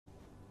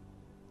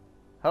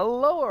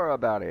Hello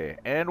everybody,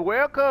 and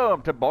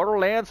welcome to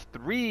Borderlands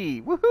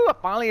 3. Woohoo! I'm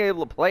finally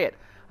able to play it.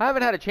 I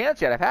haven't had a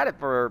chance yet. I've had it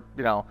for,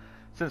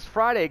 since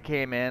Friday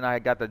came in. I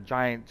got the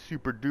giant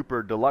super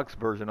duper deluxe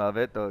version of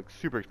it, the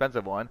super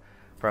expensive one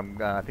from,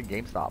 I think,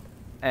 GameStop.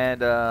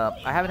 And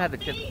I haven't had the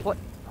chance to play.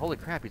 Holy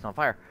crap, he's on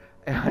fire.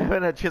 I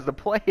haven't had a chance to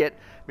play it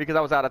because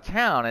I was out of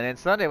town. And then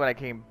Sunday when I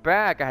came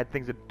back, I had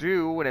things to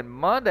do. And then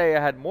Monday,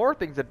 I had more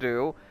things to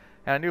do.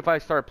 And I knew if I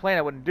started playing,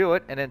 I wouldn't do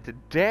it. And then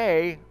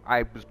today,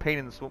 I was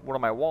painting one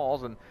of my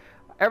walls, and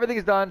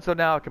everything's done, so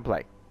now I can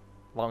play.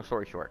 Long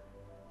story short,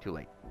 too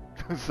late.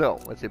 So,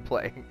 let's hit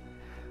play.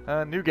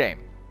 New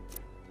game.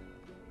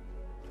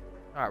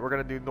 Alright, we're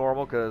going to do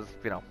normal because,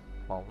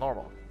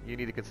 normal. You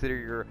need to consider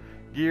your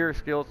gear,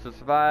 skills to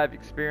survive,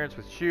 experience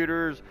with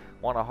shooters,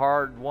 want a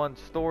hard-won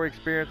story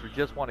experience, or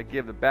just want to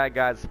give the bad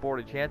guys a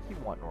sporting chance. You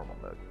want normal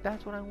mode.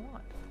 That's what I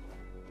want.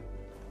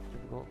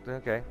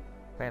 Okay.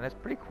 Man, that's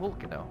pretty cool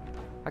looking though.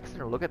 I can sit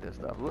there and look at this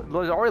stuff. It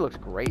already looks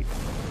great.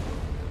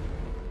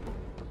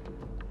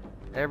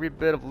 Every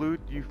bit of loot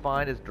you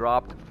find is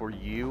dropped for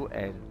you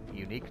and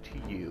unique to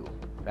you.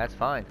 That's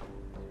fine.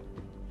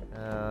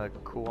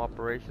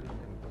 Cooperation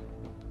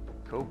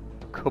and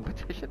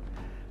competition.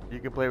 You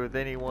can play with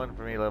anyone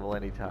from any level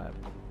anytime.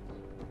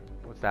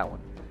 What's that one?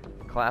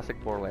 Classic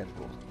Borderlands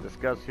rules.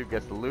 Discuss who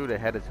gets the loot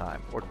ahead of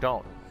time, or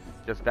don't.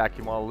 Just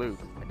vacuum all loot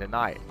and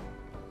deny it.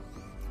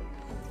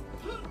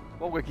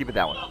 Well, we'll keep it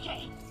that one.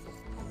 Okay.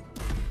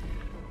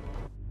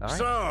 Right.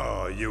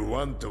 So, you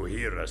want to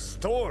hear a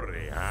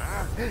story,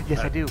 huh?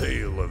 Yes, I do. A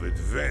tale of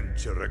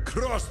adventure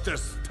across the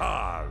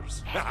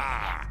stars.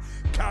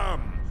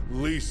 Come,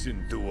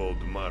 listen to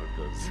old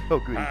Marcus. Oh,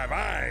 good. Have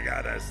I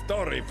got a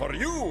story for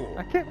you?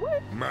 I can't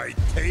wait. My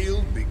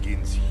tale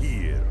begins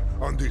here,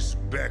 on this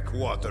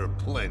backwater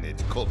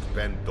planet called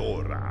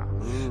Pandora.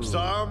 Ooh.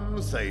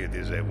 Some say it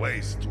is a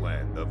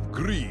wasteland of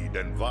greed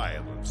and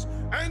violence,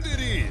 and it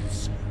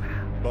is.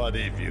 But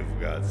if you've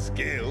got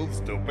skills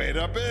to pay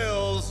the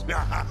bills,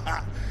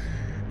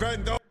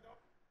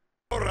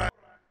 Pandora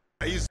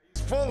is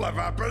full of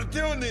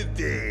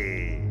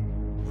opportunity.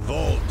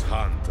 Vault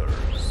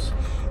hunters.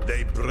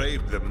 They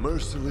brave the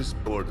merciless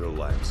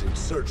borderlands in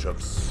search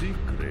of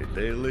secret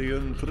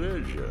alien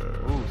treasure.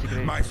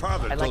 Ooh, My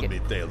father told me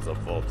tales of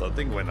vault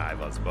hunting when I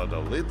was but a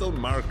little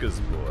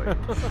Marcus boy.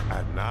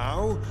 And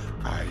now,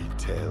 I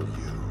tell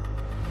you.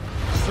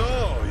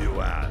 So,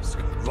 you ask,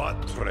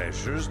 what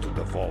treasures do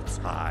the vaults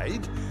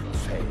hide?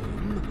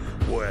 Fame,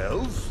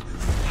 wealth,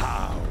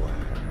 power.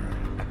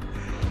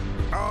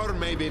 Or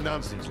maybe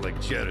nonsense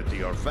like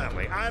charity or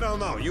family. I don't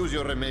know, use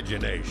your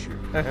imagination.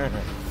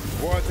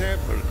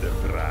 Whatever the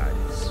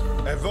prize,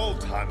 a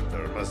vault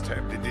hunter must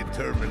have the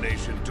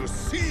determination to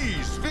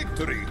seize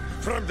victory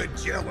from the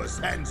jealous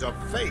hands of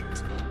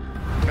fate.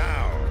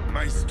 Now,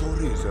 my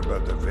story is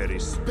about a very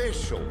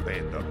special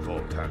band of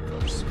vault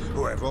hunters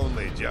who have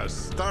only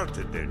just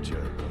started their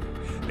journey.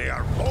 They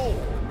are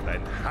bold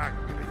and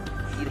hungry.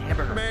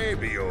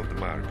 Maybe old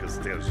Marcus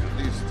tells you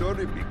this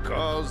story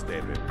because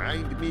they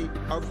remind me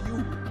of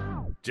you.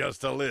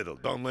 Just a little,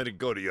 don't let it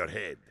go to your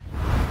head.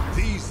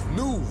 These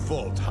new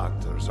vault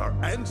hunters are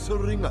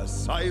answering a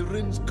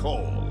siren's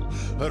call.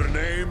 Her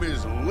name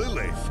is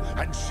Lilith,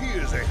 and she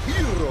is a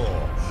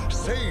hero,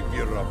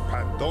 savior of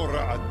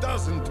Pandora a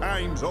dozen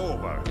times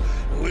over.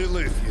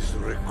 Lilith is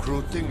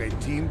recruiting a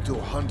team to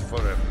hunt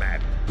for a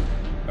map.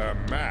 A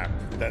map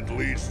that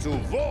leads to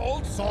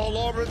vaults all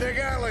over the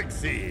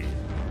galaxy.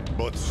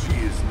 But she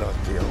is not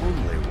the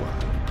only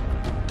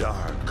one.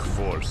 Dark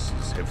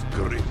forces have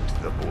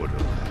gripped the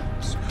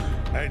Borderlands.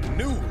 A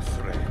new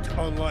threat,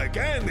 unlike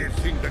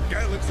anything the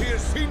galaxy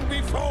has seen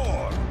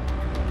before.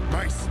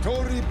 My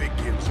story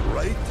begins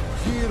right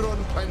here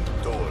on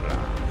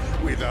Pandora,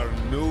 with our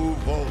new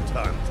Vault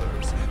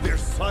Hunters, their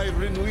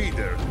siren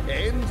leader,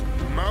 and,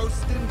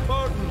 most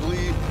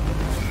importantly,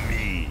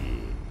 me.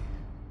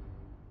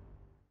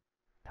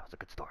 That was a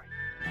good story.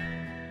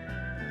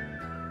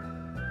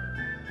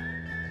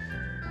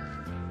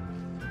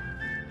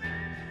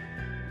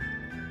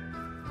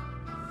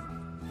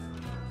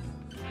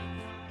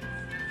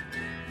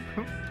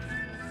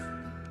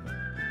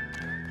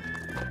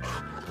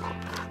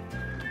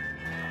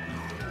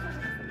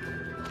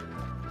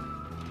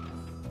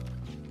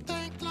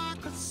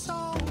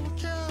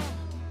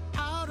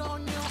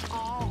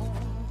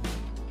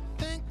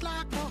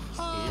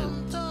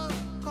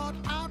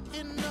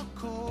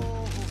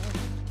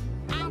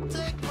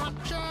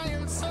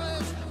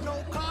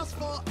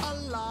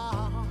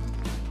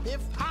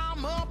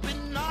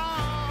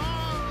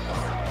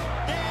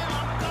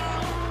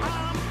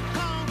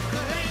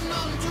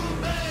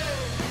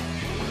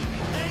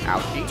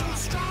 Ouchie.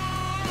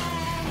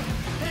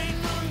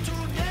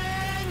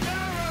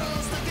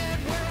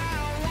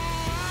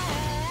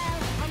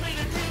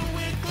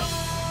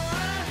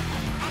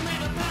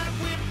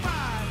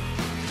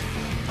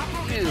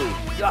 Ew,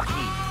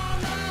 yucky.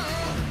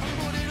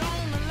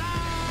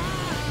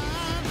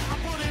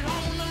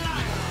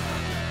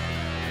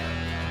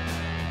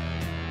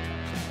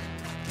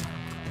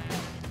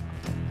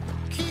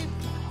 Keep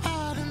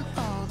hiding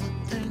all the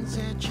things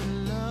that you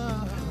love.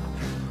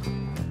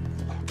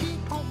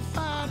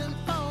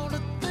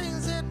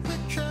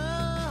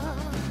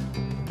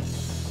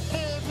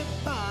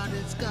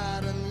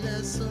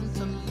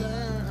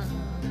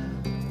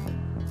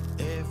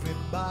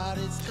 but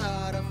it's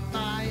got a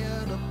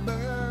fire to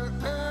burn.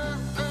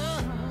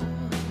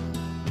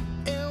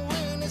 And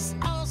when it's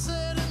all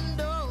said and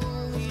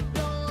done, we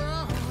don't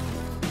run.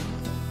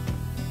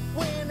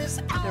 When it's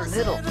all They're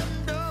little. said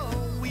and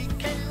done, we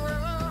can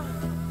run.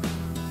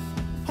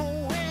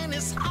 When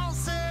it's all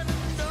said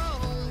and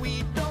done,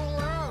 we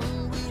don't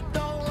run, we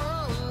don't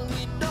run,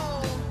 we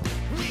don't.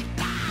 We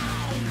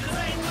down, 'cause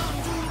ain't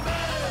none too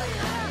bad,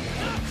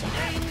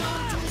 ain't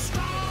none too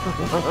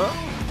strong,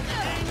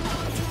 ain't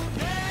none too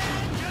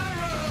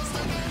dangerous.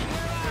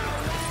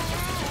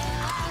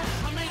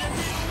 I made a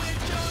deal with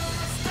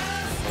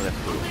justice, Oh, that's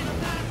cool. I made a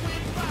pact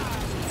with fire.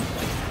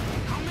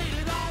 I made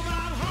it all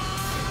about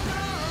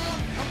honor,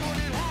 I put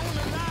it on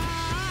the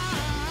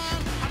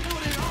line, I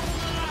put it on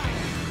the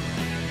line.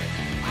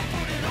 I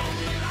put it on the line. I put it on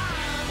the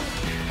line.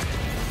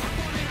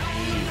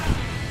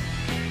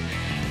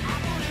 I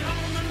put it on the line. Put it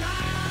on the line.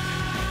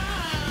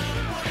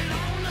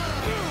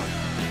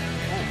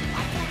 I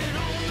put it on the line. I put it on the line. I put it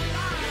on the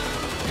line.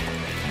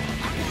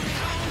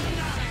 Put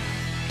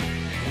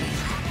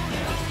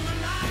it on the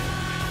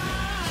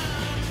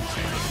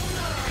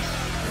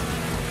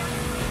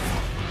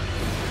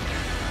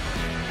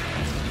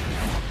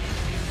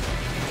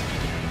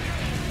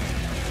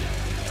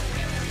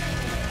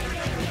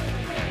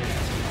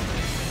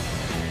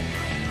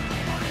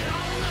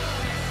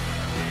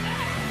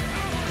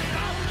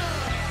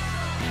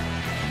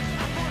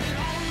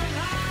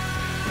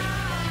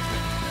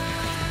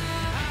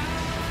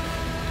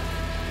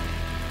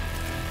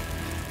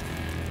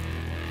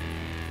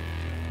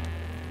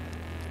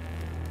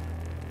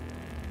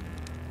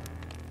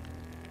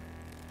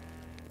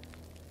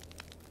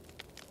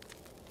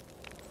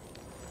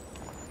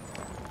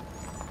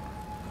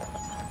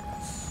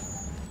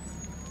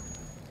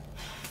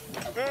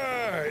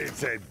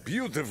It's a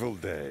beautiful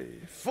day,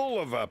 full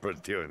of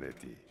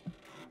opportunity.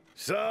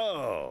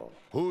 So,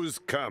 who's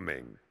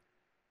coming?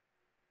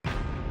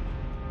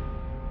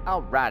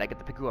 Alright, I get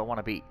to pick who I want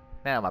to be.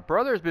 Now, my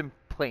brother has been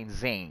playing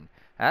Zane.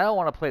 And I don't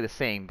want to play the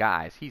same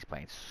guys he's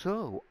playing.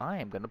 So, I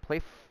am going to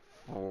play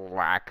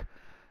Flack.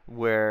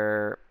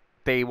 Where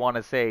they want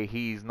to say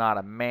he's not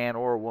a man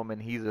or a woman.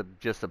 He's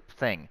just a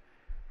thing.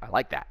 I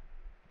like that.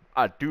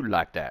 I do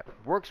like that.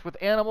 Works with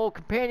animal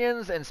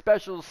companions and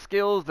special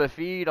skills to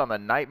feed on the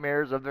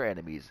nightmares of their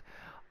enemies.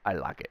 I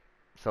like it.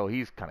 So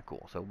he's kind of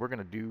cool. So we're going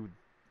to do,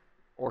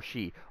 or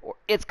she, or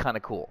it's kind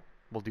of cool.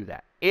 We'll do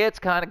that. It's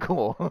kind of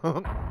cool.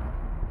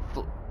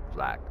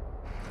 Flag.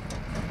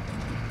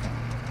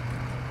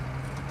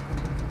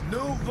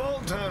 New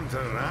Vault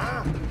Hunter,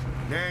 huh?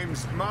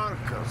 Name's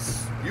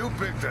Marcus. You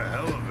picked a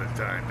hell of a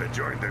time to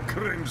join the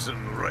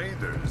Crimson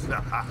Raiders.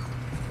 Good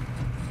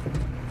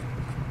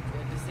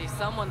to see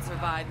someone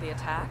survived the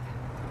attack.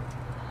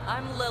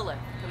 I'm Lilith,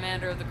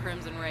 commander of the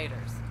Crimson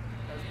Raiders.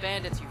 Those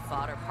bandits you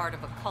fought are part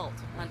of a cult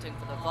hunting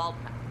for the vault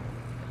map.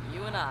 But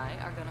you and I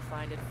are gonna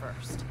find it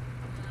first.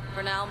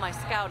 For now, my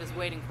scout is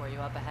waiting for you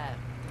up ahead.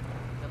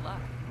 Good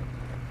luck.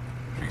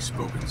 She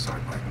spoke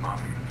inside my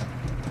mind.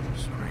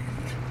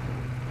 Strange.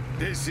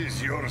 This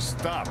is your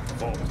stop,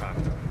 Vault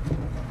Hunter.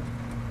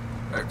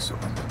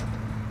 Excellent.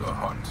 The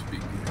hunt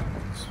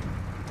begins.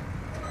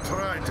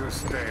 Try to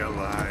stay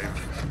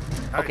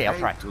alive. Okay, I'll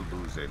try. hate to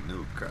lose a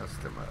new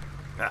customer.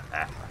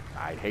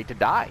 I'd hate to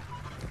die.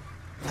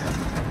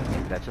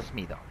 Maybe that's just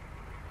me, though.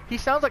 He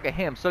sounds like a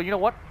him, so you know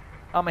what?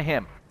 I'm a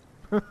him.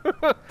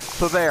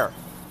 So there.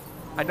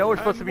 I know we're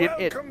supposed to be an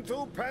it. Welcome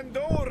to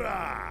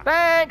Pandora!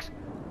 Thanks!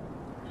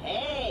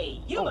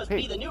 Hey, you must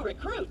be the new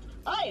recruit.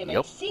 I am a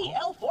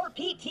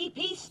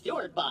CL4PTP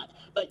steward bot,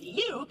 but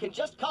you can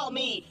just call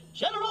me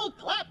General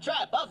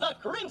Claptrap of the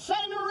Crimson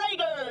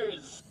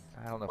Raiders.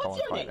 I don't know if What's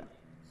I your want to name? find that.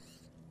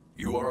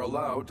 You are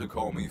allowed to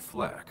call me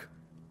Flack,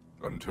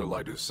 until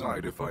I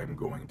decide if I'm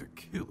going to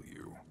kill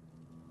you.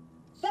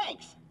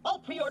 Thanks. I'll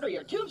pre-order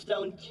your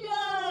tombstone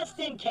just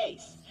in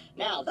case.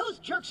 Now, those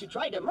jerks who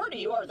tried to murder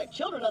you are the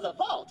Children of the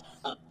Vault,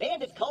 a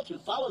bandit cult who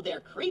follow their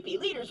creepy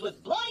leaders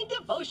with blind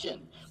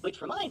devotion.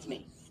 Which reminds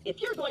me,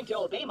 if you're going to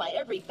obey my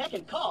every beck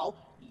and call,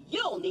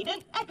 you'll need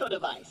an echo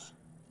device.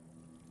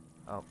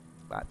 Oh,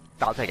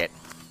 I'll take it.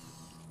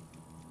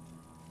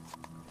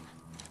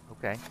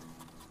 Okay.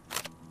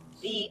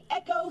 The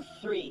Echo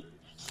 3.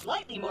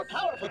 Slightly more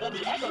powerful than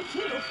the Echo 2,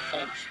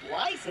 and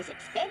twice as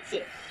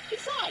expensive.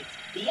 Besides,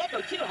 the Echo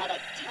 2 had a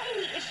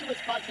tiny issue with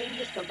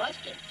spontaneous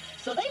combustion,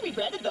 so they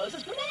rebranded those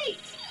as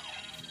grenades.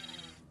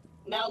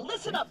 Now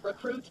listen up,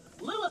 recruit.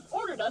 Lilith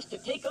ordered us to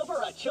take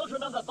over a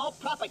Children of the Vault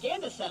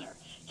propaganda center.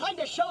 Time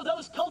to show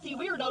those culty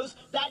weirdos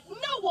that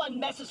no one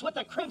messes with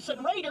the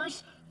Crimson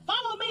Raiders.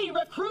 Follow me,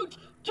 recruit,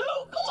 to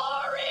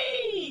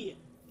glory!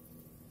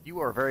 You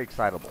are very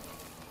excitable.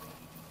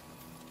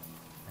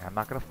 I'm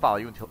not going to follow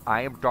you until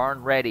I am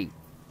darn ready.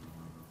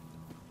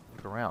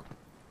 Look around.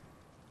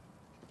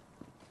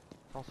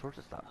 All sorts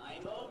of stuff.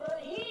 I'm over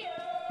here!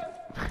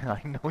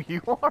 I know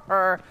you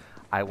are.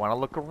 I want to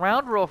look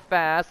around real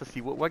fast to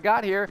see what we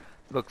got here.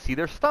 Look, see,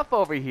 there's stuff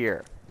over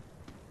here.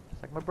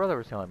 It's like my brother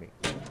was telling me.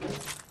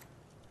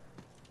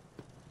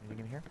 Anything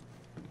in here?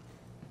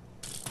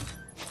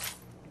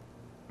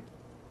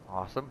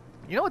 Awesome.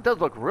 You know, it does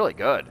look really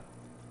good.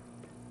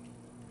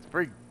 It's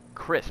very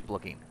crisp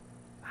looking.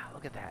 Wow,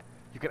 look at that.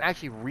 You can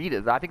actually read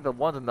it. I think the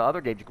ones in the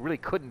other games you really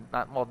couldn't.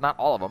 Well, not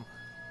all of them.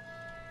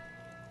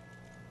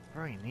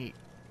 Very neat.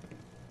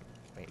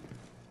 Wait.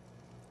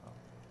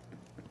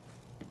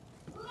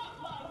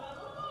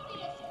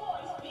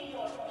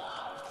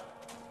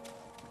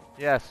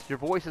 Yes, your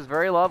voice is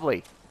very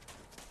lovely.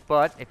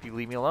 But if you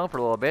leave me alone for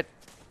a little bit,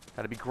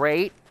 that'd be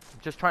great.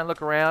 Just trying to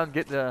look around,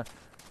 get a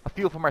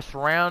feel for my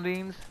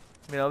surroundings.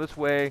 You know, this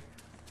way,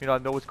 you know, I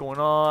know what's going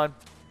on.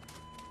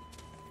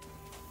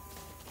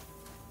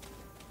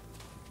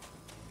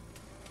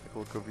 Take a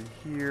look over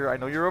here. I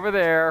know you're over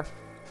there.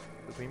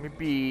 Just leave me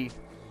be.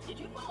 Did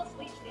you fall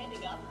asleep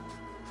standing up?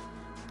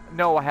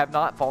 No, I have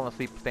not fallen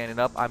asleep standing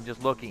up. I'm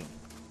just looking.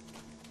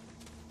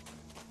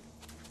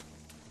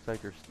 Looks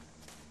like there's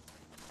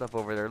stuff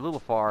over there a little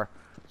far,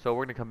 so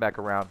we're gonna come back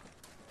around.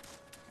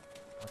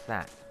 What's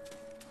that?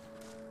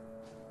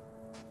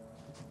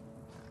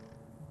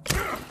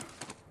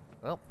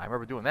 Well, I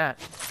remember doing that.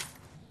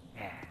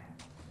 Yeah.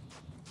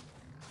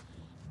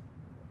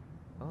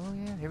 Oh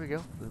yeah, here we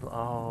go.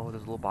 Oh,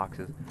 there's little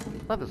boxes.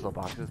 Love those little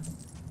boxes.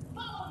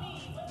 Follow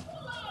me with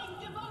blind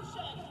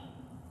devotion.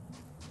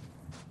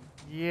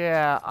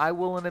 Yeah, I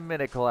will in a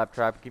minute,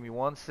 Claptrap. Give me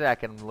 1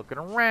 second. I'm looking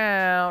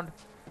around.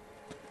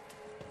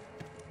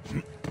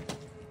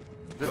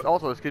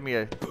 This gives me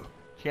a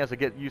chance to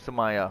get used to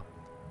my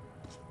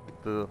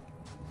the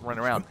run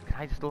around. Can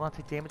I still not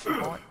take damage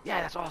from falling?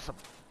 Yeah, that's awesome.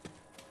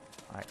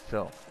 Alright,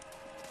 so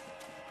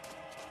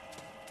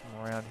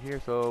come around here.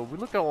 So we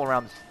looked all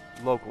around this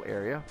local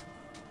area.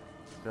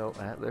 So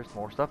there's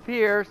more stuff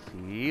here.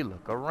 See,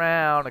 look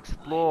around,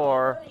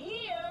 explore.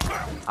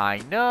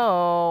 I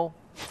know.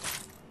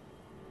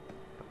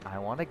 But I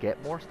want to get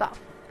more stuff.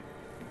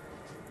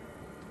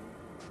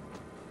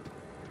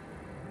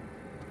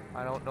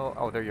 I don't know.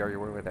 Oh, there you are. You're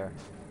way over there.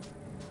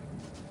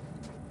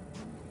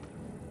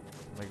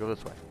 Let me go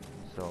this way.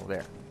 So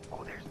there.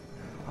 Oh, there's.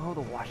 Oh,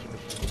 the washing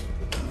machine.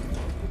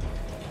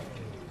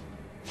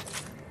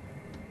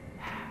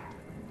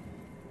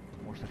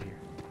 More stuff here.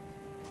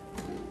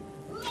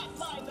 Let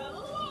my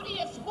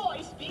melodious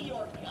voice be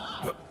your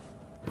guide.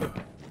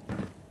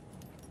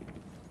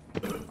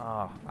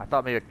 Oh, I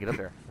thought maybe I could get up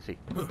there. Let's see.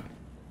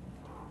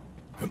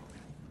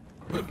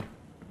 I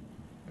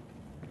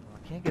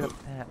can't get up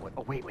that way.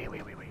 Oh, wait.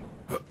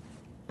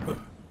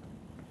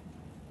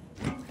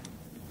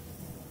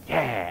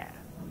 Yeah!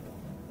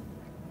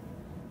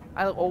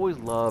 I always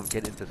love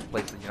getting into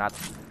places you're not,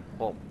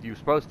 well, you're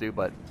supposed to,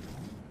 but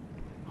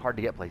hard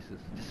to get places.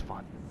 Just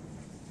fun.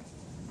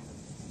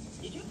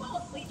 Did you fall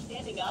asleep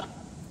standing up?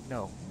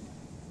 No.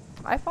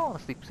 I've fallen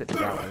asleep sitting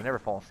down, but I've never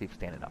fallen asleep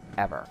standing up.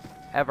 Ever.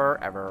 Ever.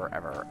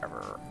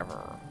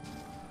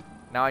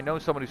 Now, I know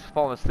someone who's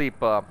fallen asleep,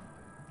 can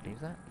you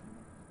use that?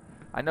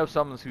 I know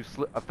someone who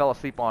fell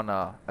asleep on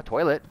a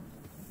toilet.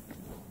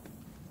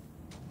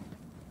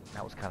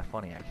 That was kind of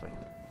funny, actually.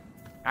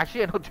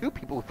 Actually, I know 2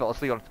 people who fell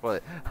asleep on a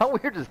toilet. How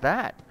weird is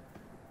that?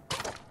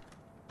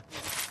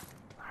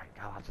 Alright,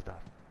 got lots of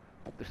stuff.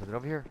 Oh, there's something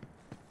over here.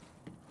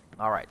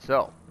 Alright,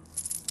 so.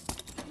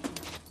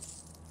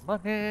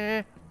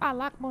 Money! I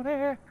like money!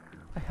 What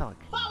the hell?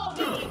 Follow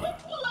me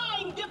with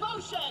blind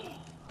devotion.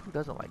 Who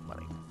doesn't like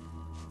money?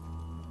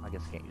 I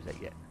guess I can't use that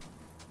yet.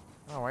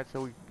 Alright,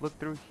 so we look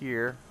through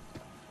here.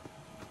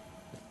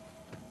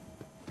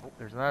 Oh,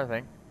 there's another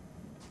thing.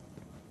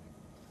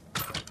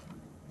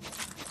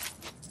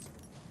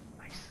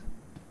 Nice.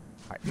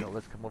 Alright, so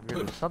let's come over here.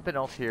 There's something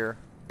else here.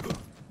 I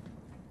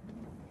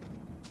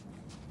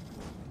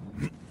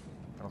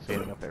don't see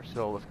anything up there,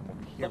 so let's come over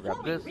here, Before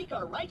grab we this. wreak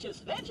our righteous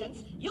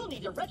vengeance, you'll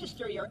need to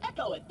register your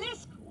echo at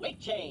this quick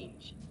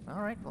change.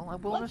 Alright, well, I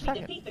will in a Once we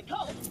second. defeat the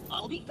cult,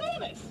 I'll be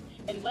famous.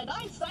 And when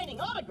I'm signing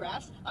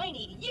autographs, I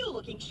need you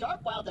looking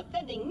sharp while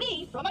defending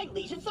me from my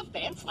legions of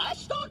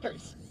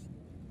fans/stalkers.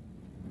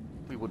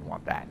 We wouldn't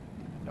want that.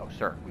 No,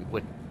 sir, we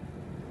wouldn't.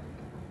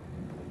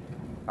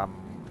 Am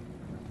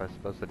I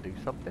supposed to do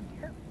something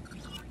here?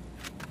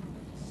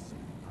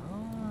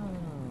 Oh,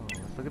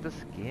 let's look at the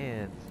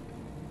skins.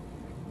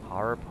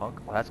 Horror punk.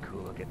 Oh, that's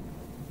cool looking.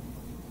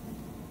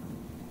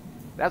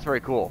 That's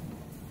very cool.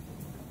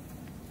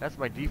 That's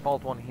my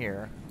default one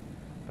here.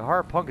 The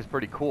horror punk is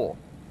pretty cool.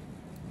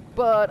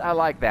 But I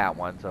like that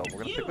one, so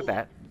we're gonna stick with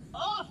that.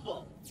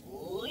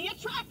 Awfully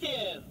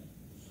attractive.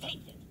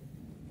 Satan.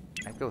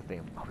 Echo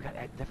theme. Oh, we got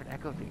different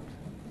echo themes.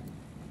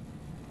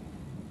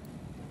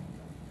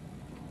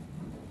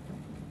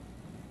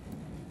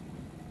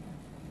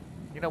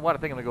 You know what? I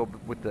think I'm gonna go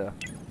with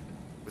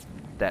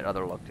that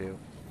other look too.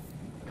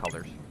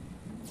 Colors.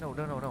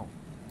 No.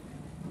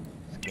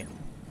 Skin.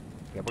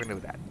 Yeah, we're gonna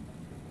do that.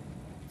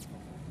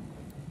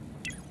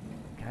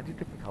 Can I do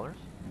different colors?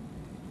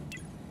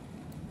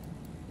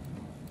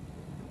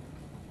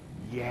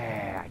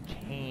 Yeah, I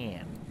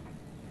can.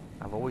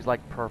 I've always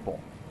liked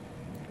purple.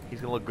 He's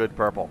gonna look good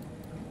purple.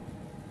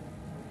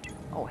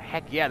 Oh,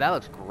 heck yeah, that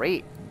looks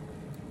great.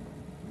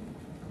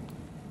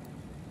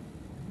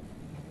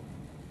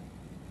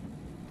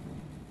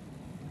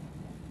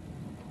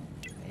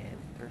 And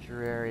there's your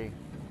Temporary.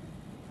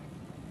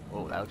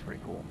 Oh, that looks pretty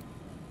cool.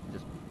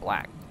 Just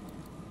black.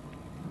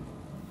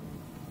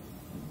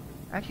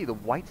 Actually, the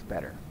white's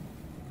better.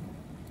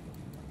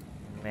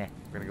 Meh,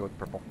 we're gonna go with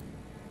purple.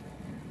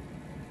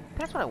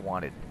 That's what I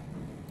wanted.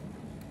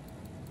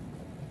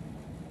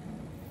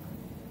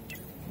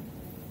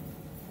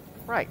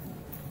 Right.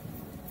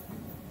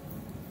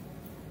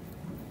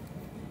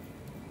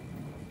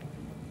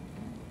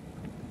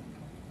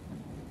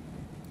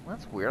 Well,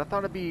 that's weird. I thought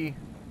it'd be...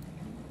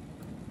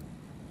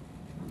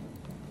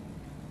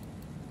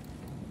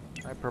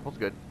 Alright, purple's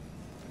good.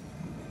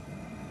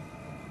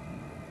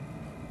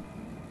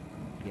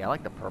 Yeah, I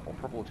like the purple.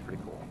 Purple looks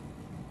pretty cool.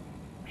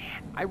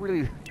 Man, I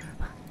really...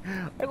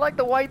 I like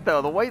the white,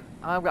 though. The white...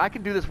 I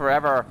can do this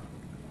forever.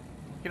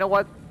 You know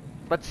what?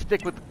 Let's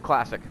stick with the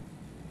classic.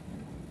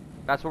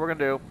 That's what we're going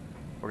to do.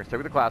 We're going to stick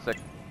with the classic.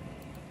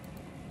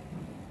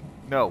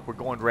 No, we're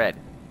going red.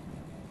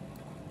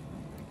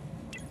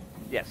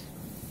 Yes.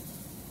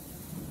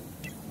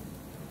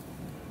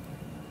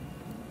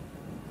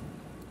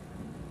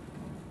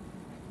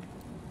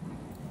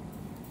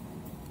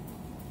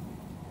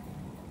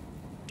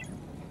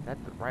 That's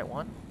the right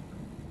one?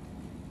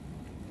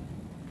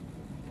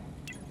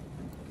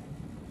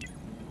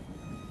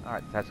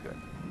 Alright, that's good.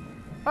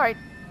 Alright.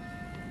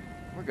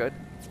 We're good.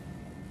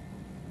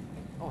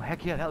 Oh,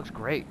 heck yeah, that looks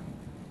great.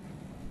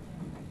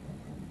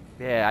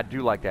 Yeah, I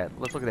do like that.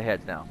 Let's look at the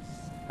heads now.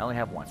 I only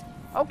have one.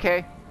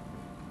 Okay.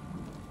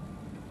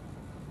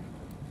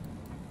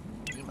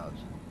 Emotes.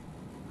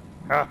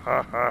 Ha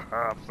ha ha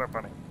ha, so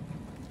funny.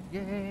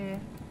 Yeah.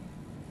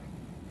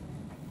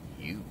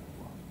 You.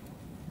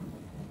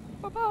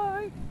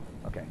 Bye-bye.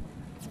 Okay.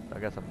 So I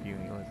got some few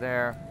ones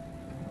there.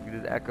 We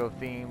do the echo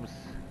themes.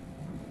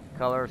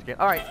 Colors.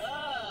 Alright.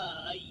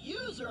 A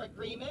user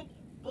agreement?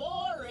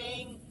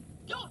 Boring.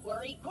 Don't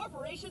worry,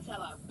 corporations have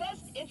our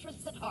best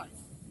interests at heart.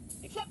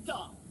 Except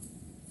all.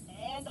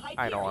 And Hyperion.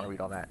 I don't want to read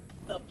all that.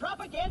 The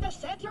propaganda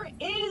center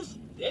is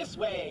this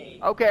way.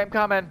 Okay, I'm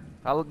coming.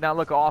 I'll now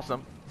look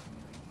awesome.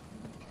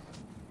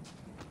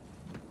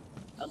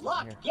 A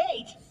locked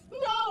gate?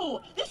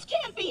 No! This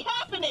can't be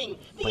happening!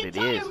 The But it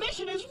entire is.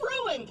 mission is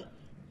ruined!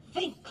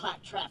 Think,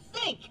 Claptrap,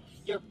 think!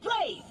 You're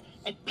brave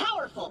and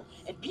powerful,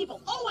 and people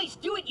always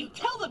do what you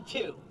tell them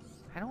to!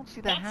 I don't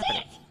see that That's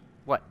happening. it!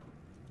 What?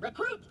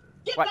 Recruit,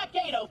 get What? that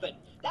gate open!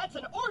 That's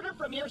an order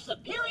from your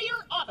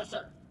superior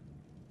officer!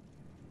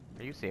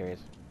 Are you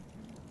serious?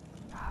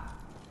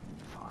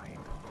 Fine.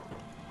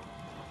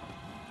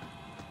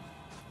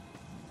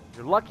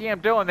 You're lucky I'm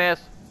doing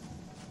this.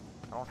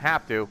 I don't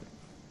have to.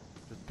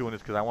 Just doing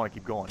this because I want to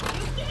keep going. You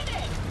did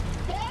it!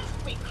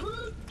 Best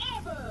recruit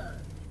ever!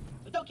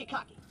 But don't get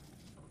cocky.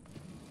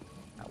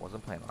 I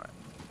wasn't planning on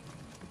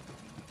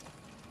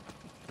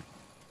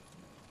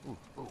it.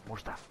 Ooh, more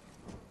stuff.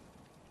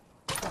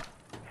 Oh,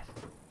 yes.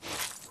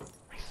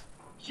 Nice.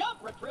 Jump,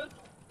 recruit!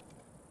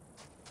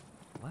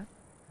 What? What are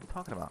you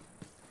talking about?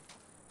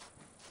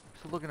 I'm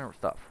still looking at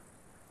stuff.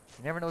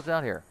 You never know what's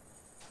out here.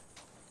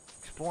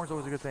 Exploring's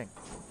always a good thing.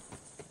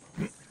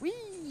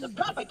 Whee! The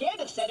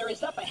propaganda center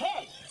is up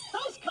ahead.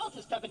 Those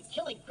cultists have been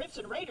killing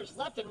Crimson Raiders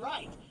left and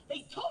right.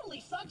 They totally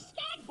suck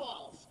skag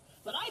balls.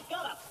 But I've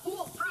got a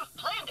foolproof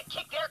plan to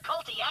kick their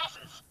culty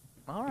asses.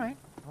 All right.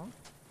 Well,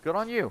 good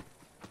on you.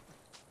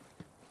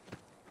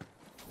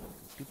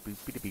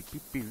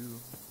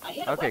 I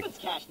hit a Okay. weapons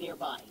cache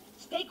nearby.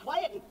 Stay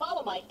quiet and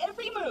follow my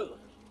every move.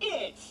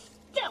 It's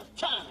stealth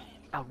time.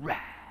 All right.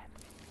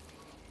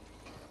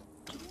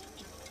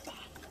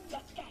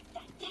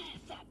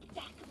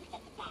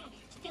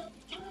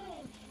 Stealth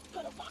time.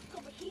 Gonna walk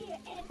over here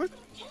and I'm gonna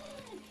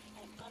turn.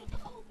 And I'm gonna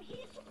go over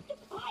here super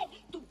quiet.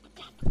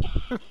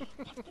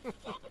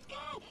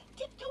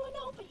 Tiptoeing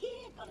over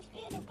here. Gonna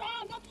spin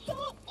around. I'm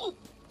so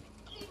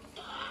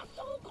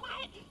so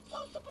quiet. So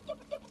super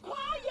duper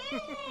quiet.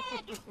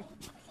 It's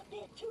a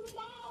bit too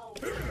loud.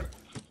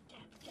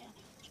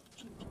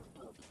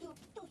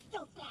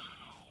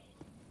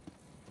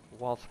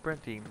 While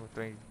sprinting with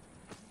me.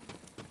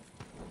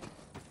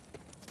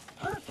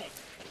 Perfect.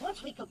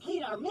 Once we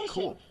complete our mission,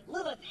 Cool.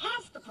 Lilith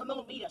has to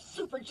promote me to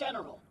Super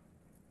General.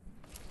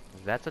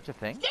 Is that such a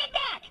thing? Stand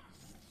back!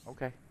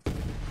 Okay.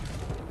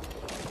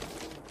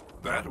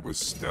 That was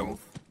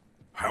stealth?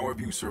 How have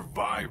you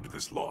survived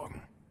this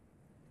long?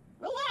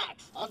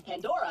 Relax. On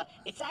Pandora,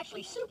 it's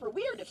actually super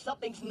weird if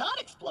something's not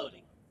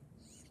exploding.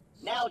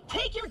 Now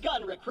take your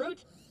gun,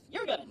 recruit.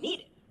 You're gonna need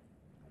it.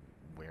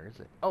 Where is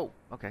it? Oh,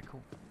 okay,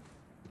 cool.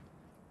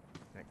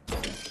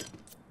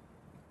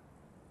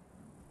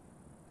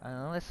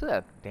 Let's see.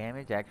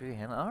 Damage actually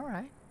handle. All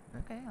right.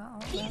 Okay.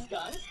 These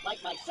guns,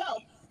 like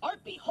myself,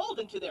 aren't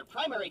beholden to their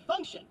primary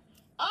function.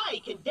 I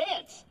can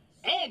dance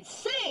and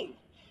sing.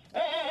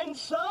 And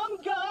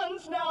some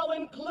guns now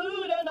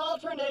include an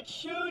alternate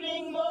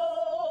shooting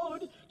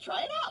mode.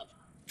 Try it out.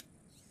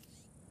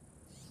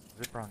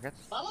 Zip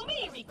rockets. Follow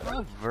me, Oh,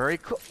 recruit. very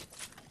cool.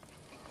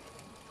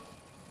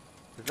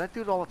 Does that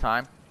do it all the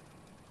time?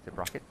 Zip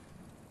rocket.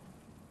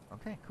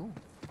 Okay, cool.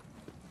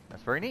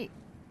 That's very neat.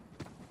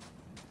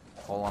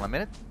 Hold on a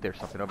minute. There's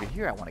something over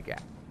here I want to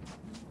get.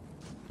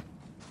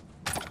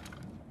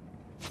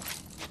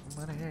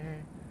 money.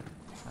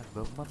 I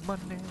love my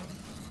money.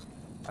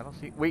 I don't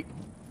see. Wait.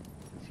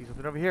 I see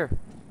something over here.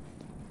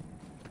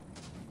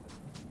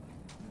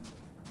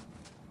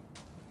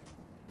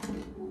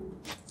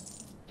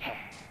 Yeah,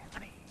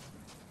 money.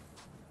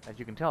 As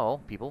you can tell,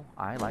 people,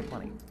 I like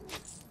money.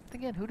 But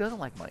again, who doesn't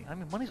like money? I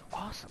mean, money's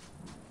awesome.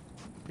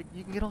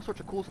 You can get all sorts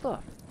of cool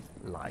stuff.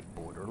 Like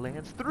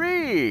Borderlands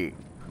 3!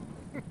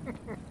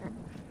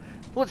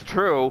 Well, it's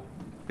true. If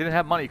you didn't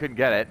have money, you couldn't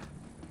get it.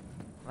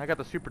 I got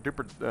the super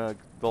duper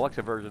deluxe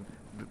version.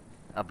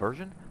 A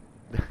version?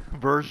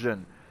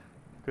 Version.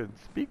 Couldn't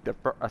speak there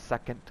for a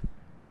second.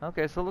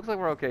 Okay, so it looks like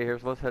we're okay here,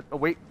 so let's head. Oh,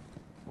 wait.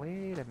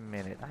 Wait a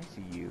minute. I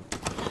see you.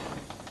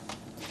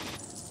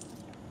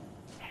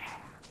 Yeah.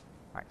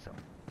 Alright, so.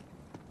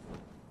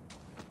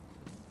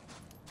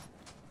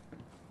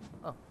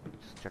 Oh,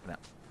 just checking out.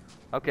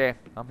 Okay,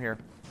 I'm here.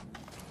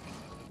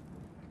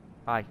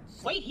 Hi.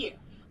 Wait here.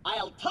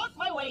 I'll talk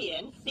my way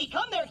in,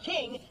 become their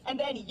king, and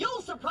then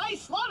you'll surprise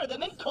slaughter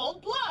them in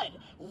cold blood.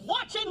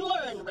 Watch and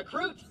learn,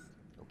 recruit.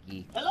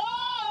 Okay.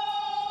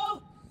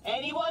 Hello?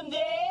 Anyone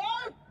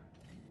there?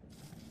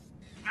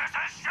 This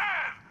is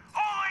Shiv,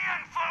 holy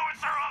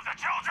influencer of the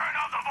children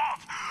of the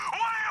vault.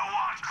 What do you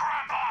want,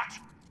 Crampot?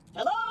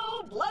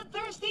 Hello,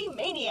 bloodthirsty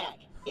maniac.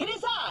 It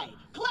is I,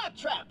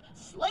 Claptrap,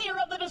 Slayer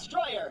of the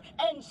Destroyer,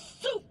 and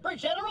Super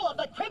General of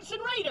the Crimson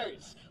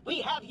Raiders.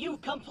 We have you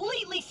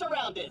completely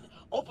surrounded.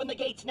 Open the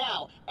gates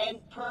now, and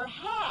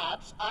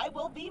perhaps I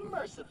will be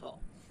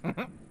merciful. Yeah.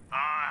 Let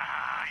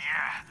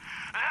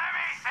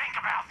me think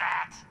about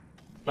that.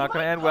 Not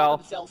gonna They might end call well.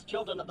 themselves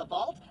children of the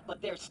vault,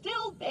 but they're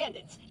still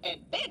bandits,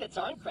 and bandits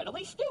are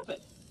incredibly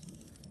stupid.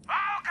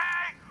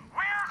 Okay,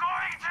 we're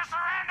going to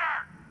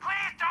surrender.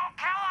 Please don't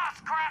kill us,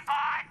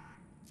 Crampot.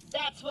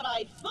 That's what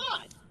I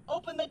thought.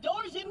 Open the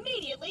doors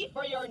immediately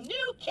for your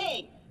new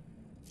king.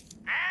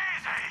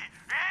 Easy,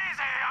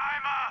 easy.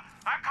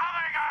 I'm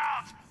coming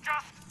out.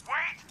 Just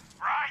wait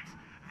right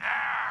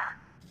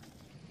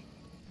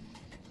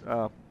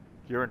there.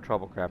 You're in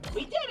trouble, crap.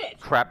 We did it!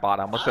 Crap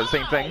bottom. What's the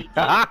same thing?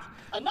 I did it.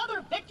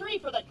 Another victory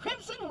for the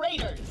Crimson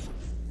Raiders.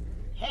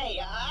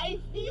 Hey, I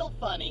feel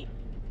funny.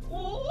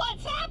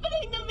 What's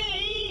happening to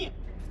me?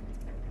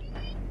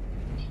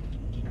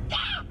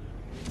 Ah!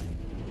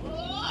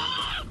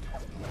 Ah!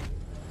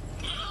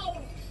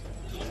 Ow!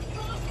 Kill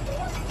the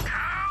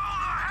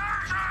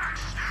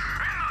heretics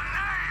in the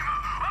name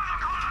of the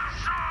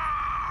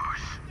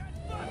Colossus.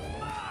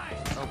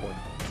 Oh boy.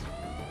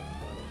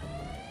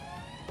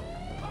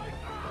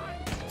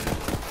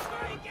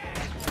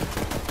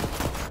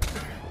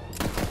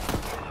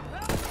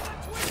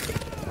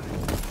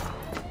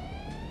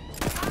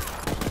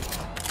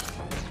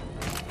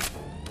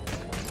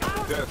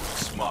 Death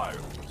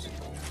smiles.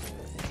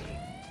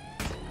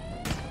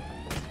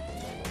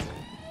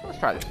 Let's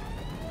try this.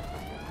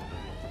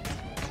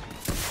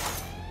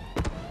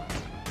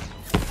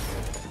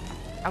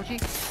 Ouchie.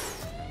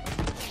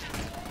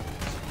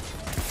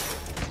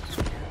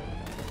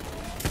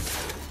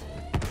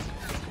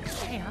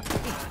 Hey, huh?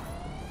 Hey.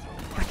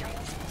 Gotcha.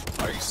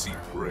 Icy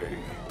prey.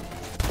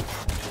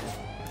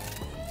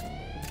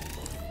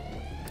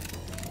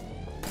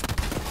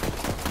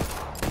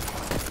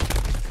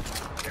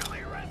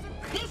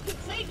 This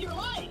could save your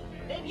life.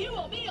 Then you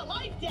owe me a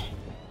life debt.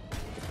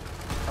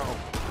 Uh-oh.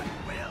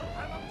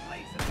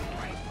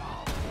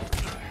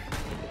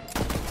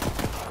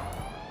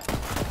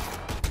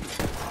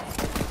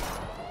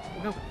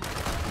 No.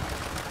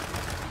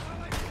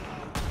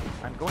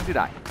 I'm going to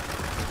die.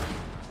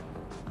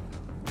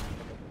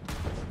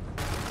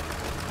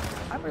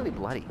 I'm really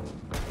bloody.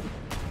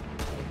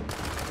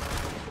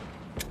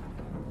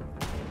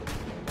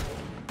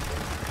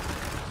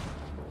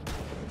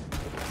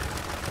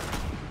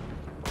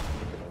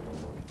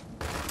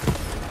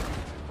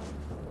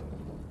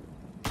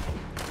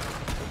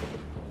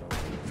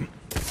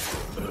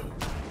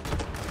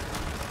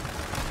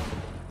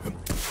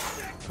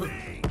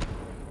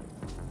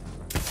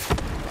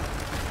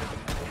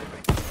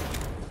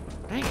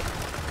 Dang it.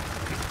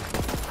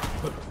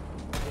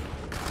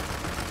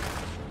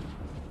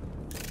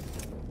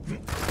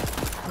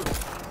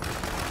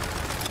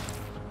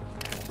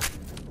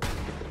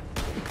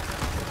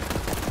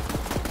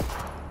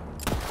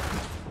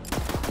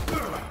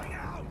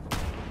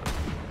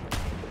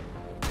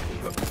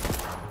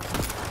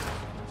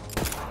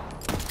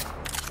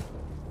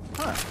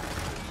 Huh.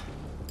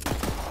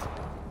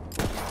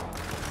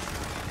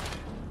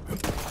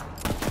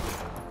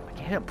 I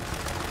get him.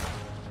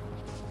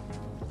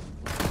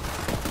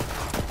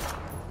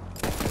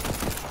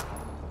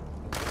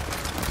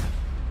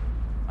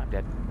 I'm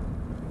dead.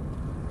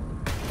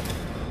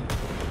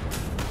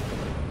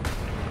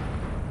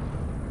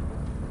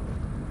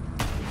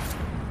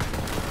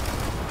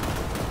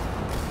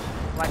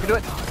 I can do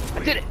it. I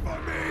did it.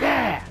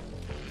 Yeah.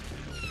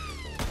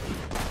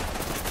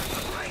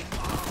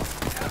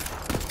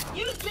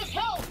 Use this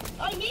help.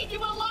 I need you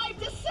alive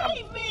to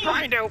save me.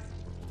 Trying to.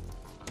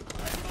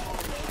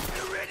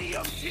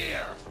 Iridium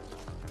here.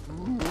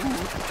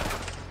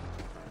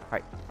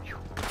 Alright.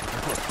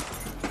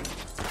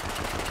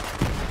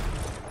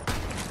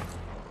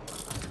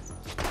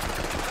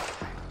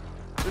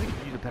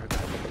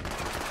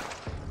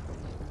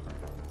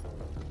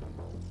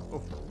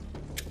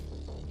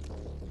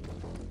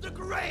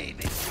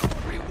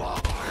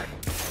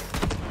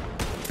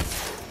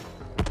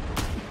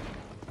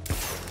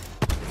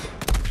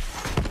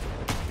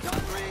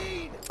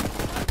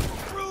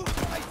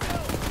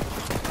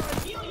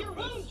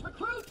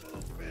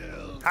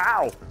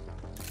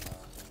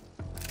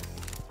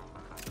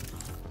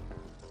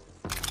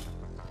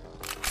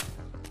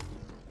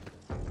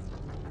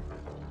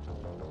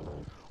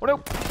 Oh no!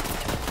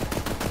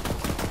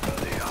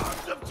 The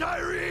arms of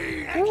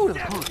Tyree! Ooh, that was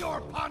Accept close.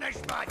 your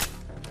punishment!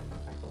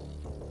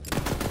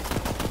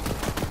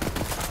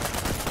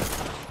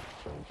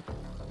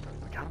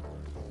 I got him.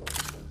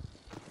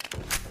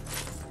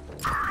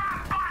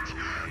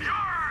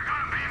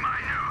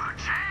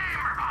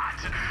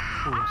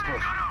 Ooh, that was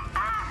close.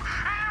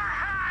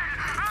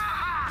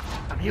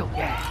 I'm healed,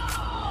 yeah.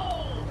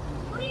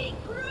 Free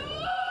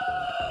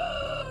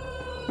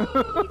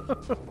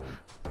crew!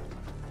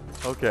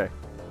 Okay.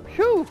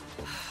 Phew!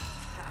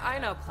 I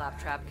know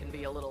Claptrap can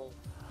be a little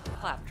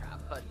claptrap,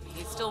 but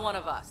he's still one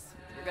of us.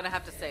 You're gonna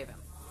have to save him.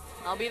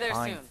 I'll be there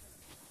Fine.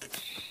 soon.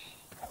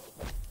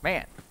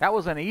 Man, that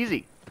wasn't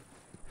easy.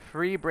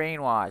 Free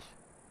brainwash.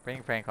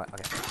 Brain Franklin.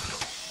 Okay.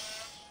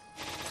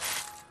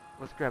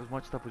 Let's grab as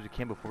much stuff as we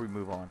can before we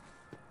move on.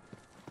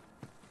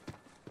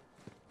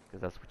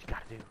 Because that's what you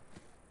gotta do.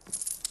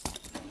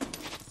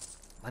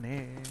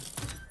 Money.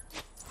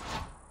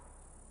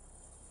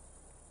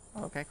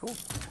 Oh, okay, cool.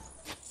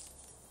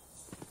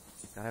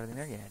 Got everything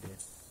there? Yeah, I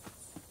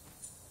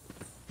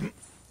did.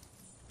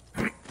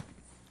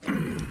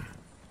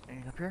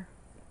 Anything up here?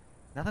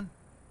 Nothing?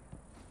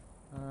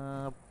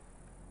 I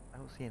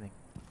don't see anything.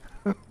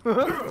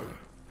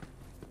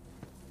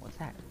 What's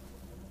that?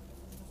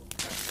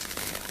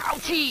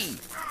 Ouchie!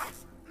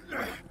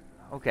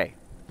 Okay,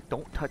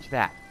 don't touch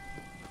that.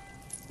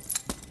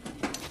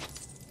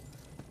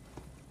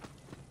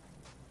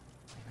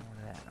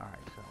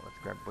 Alright, so let's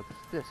grab, what's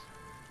this?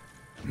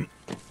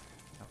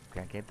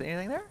 Okay, can't do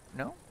anything there?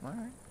 No?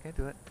 Alright, can't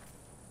do it.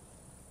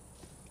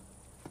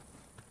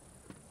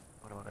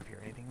 What about up here?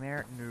 Anything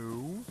there?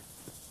 No.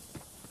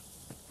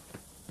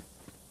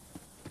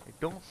 I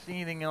don't see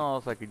anything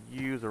else I could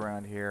use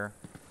around here.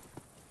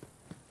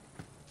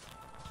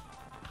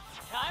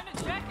 Time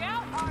to check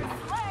out our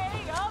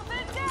sleigh of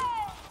the day!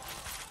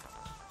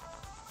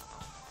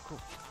 Cool.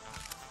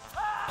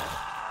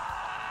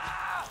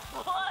 Ah,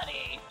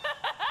 bloody!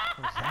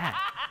 What's that?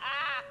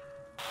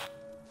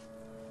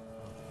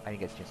 I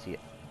didn't get a chance to see it.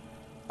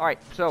 Alright,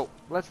 so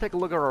let's take a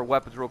look at our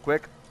weapons real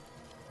quick.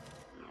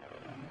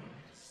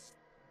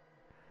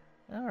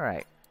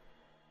 Alright.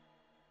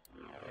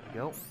 There we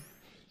go.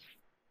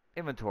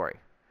 Inventory.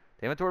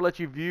 The inventory lets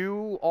you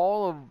view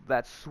all of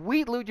that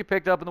sweet loot you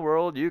picked up in the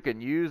world. You can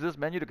use this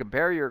menu to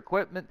compare your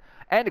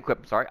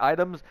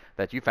items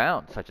that you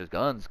found, such as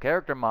guns,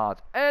 character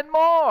mods, and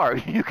more.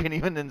 You can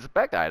even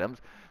inspect items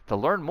to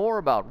learn more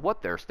about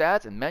what their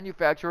stats and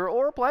manufacturer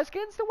or apply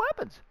skins to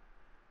weapons.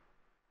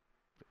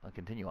 I'll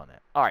continue on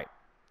that. Alright.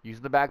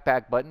 Using the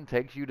backpack button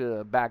takes you to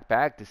the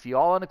backpack to see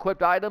all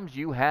unequipped items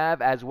you have,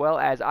 as well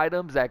as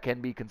items that can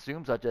be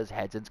consumed, such as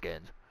heads and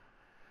skins.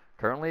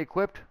 Currently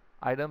equipped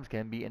items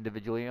can be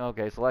individually,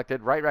 okay,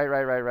 selected. Right.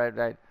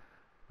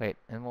 Wait,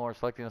 and more,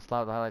 selecting the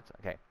slot with the highlights.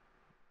 Okay.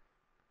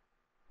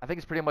 I think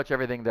it's pretty much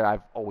everything that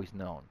I've always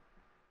known.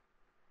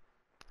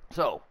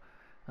 So,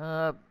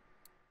 that's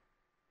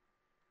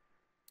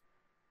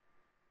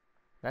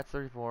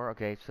 34.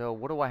 Okay, so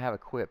what do I have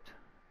equipped?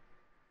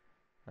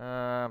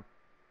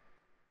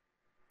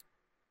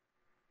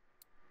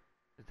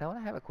 Is that what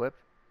I have equipped?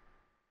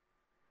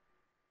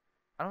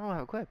 I don't know what I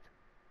have equipped.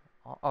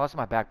 Oh, that's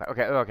my backpack.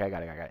 Okay, I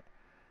got it.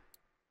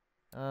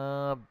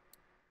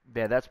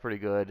 Yeah, that's pretty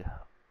good.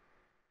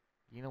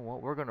 You know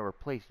what? We're going to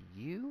replace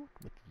you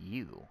with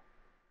you.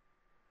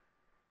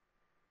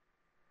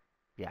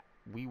 Yeah,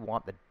 we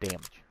want the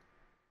damage.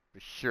 For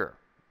sure.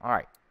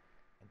 Alright.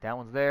 That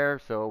one's there,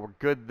 so we're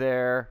good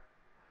there.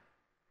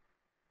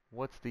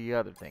 What's the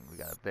other thing we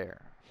got up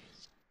there?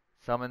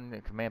 Summon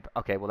and command.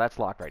 Okay, well, that's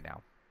locked right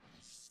now.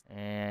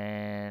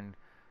 And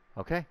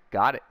okay,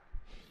 got it.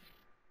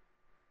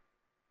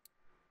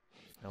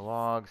 The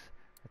logs,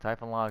 the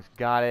Typhon logs,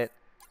 got it.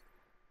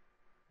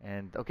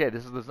 And okay,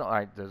 this is the zone. All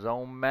right, the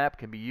zone map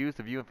can be used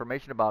to view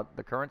information about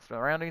the current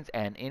surroundings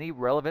and any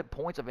relevant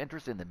points of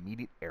interest in the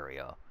immediate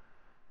area.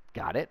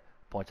 Got it.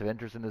 Points of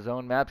interest in the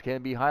zone maps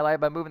can be highlighted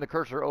by moving the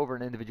cursor over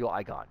an individual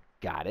icon.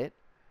 Got it.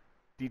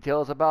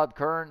 Details about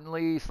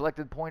currently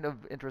selected point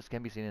of interest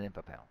can be seen in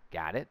info panel.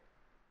 Got it.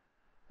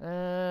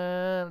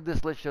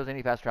 This list shows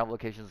any fast travel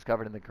locations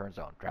discovered in the current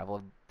zone.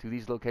 Travel to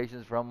these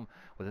locations from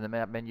within the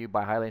map menu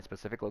by highlighting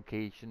specific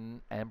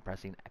location and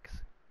pressing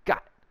X.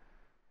 Got it.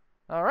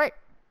 All right.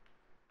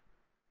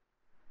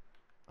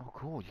 Oh,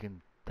 cool. You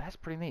can. That's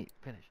pretty neat.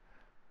 Finish.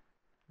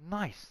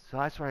 Nice. So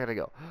that's where I gotta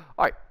go.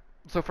 All right.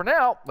 So for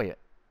now, wait.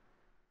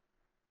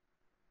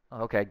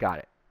 Okay, got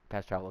it.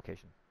 Past travel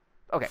location.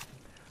 Okay.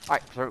 All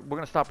right. So we're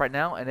gonna stop right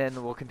now, and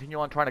then we'll continue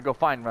on trying to go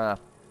find.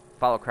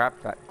 Follow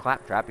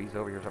Claptrap. He's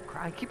over here. So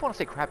I keep wanting to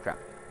say Claptrap.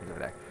 He's over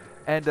there.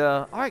 And,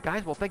 alright,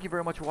 guys. Well, thank you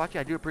very much for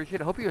watching. I do appreciate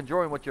it. I hope you're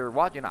enjoying what you're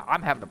watching.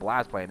 I'm having a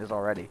blast playing this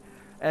already.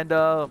 And,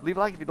 leave a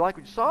like if you like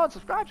what you saw. And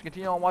subscribe to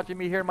continue on watching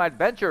me here in my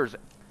adventures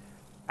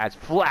as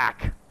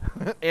Flack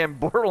in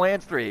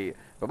Borderlands 3.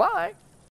 Bye-bye.